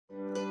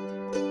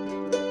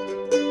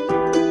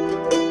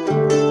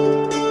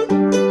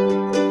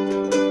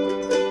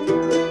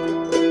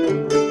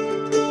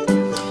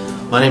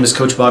name is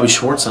Coach Bobby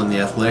Schwartz. I'm the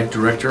athletic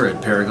director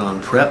at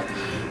Paragon Prep.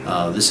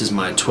 This is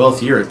my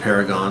 12th year at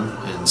Paragon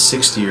and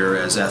 6th year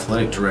as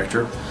athletic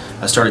director.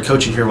 I started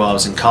coaching here while I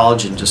was in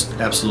college and just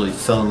absolutely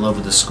fell in love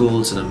with the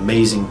school. It's an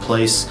amazing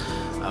place.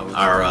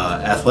 Our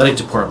athletic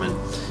department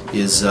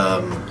is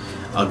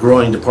a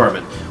growing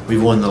department.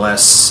 We've won the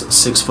last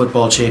 6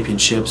 football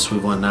championships.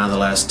 We've won 9 of the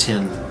last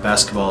 10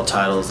 basketball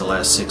titles, the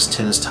last 6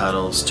 tennis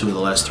titles, 2 of the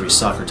last 3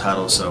 soccer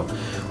titles. So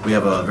we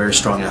have a very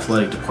strong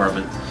athletic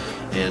department,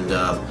 and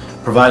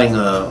providing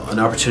an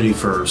opportunity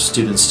for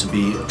students to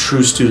be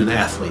true student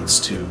athletes,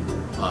 to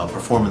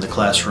perform in the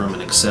classroom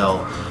and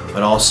excel,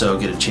 but also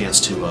get a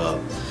chance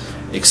to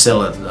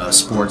excel at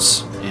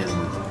sports and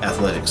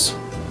athletics.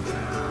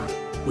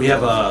 We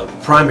have a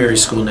primary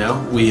school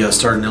now. We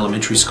started an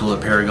elementary school at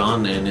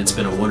Paragon, and it's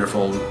been a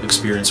wonderful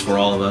experience for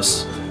all of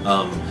us.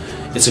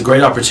 It's a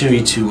great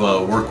opportunity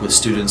to work with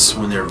students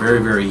when they're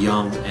very, very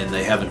young and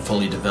they haven't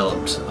fully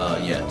developed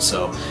yet.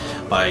 So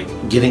by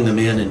getting them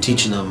in and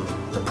teaching them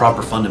the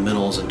proper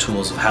fundamentals and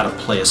tools of how to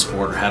play a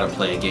sport or how to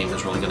play a game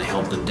is really going to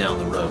help them down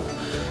the road.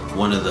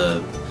 One of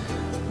the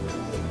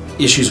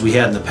issues we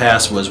had in the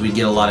past was we'd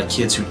get a lot of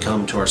kids who'd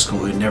come to our school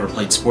who'd never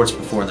played sports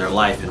before in their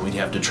life, and we'd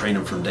have to train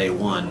them from day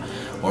one,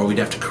 or we'd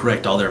have to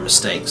correct all their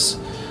mistakes.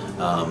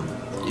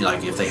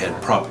 Like if they had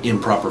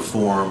improper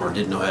form or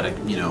didn't know how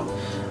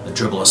to,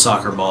 dribble a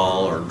soccer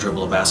ball or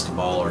dribble a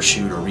basketball or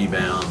shoot or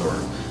rebound or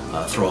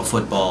throw a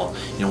football.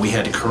 We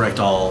had to correct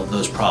all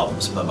those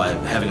problems. But by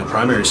having a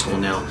primary school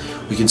now,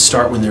 we can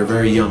start when they're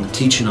very young,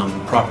 teaching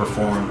them proper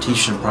form,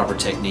 teaching them proper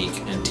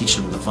technique, and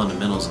teaching them the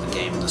fundamentals of the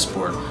game and the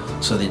sport,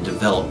 so they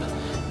develop,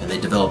 and they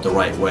develop the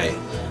right way.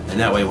 And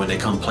that way when they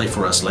come play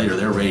for us later,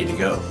 they're ready to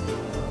go.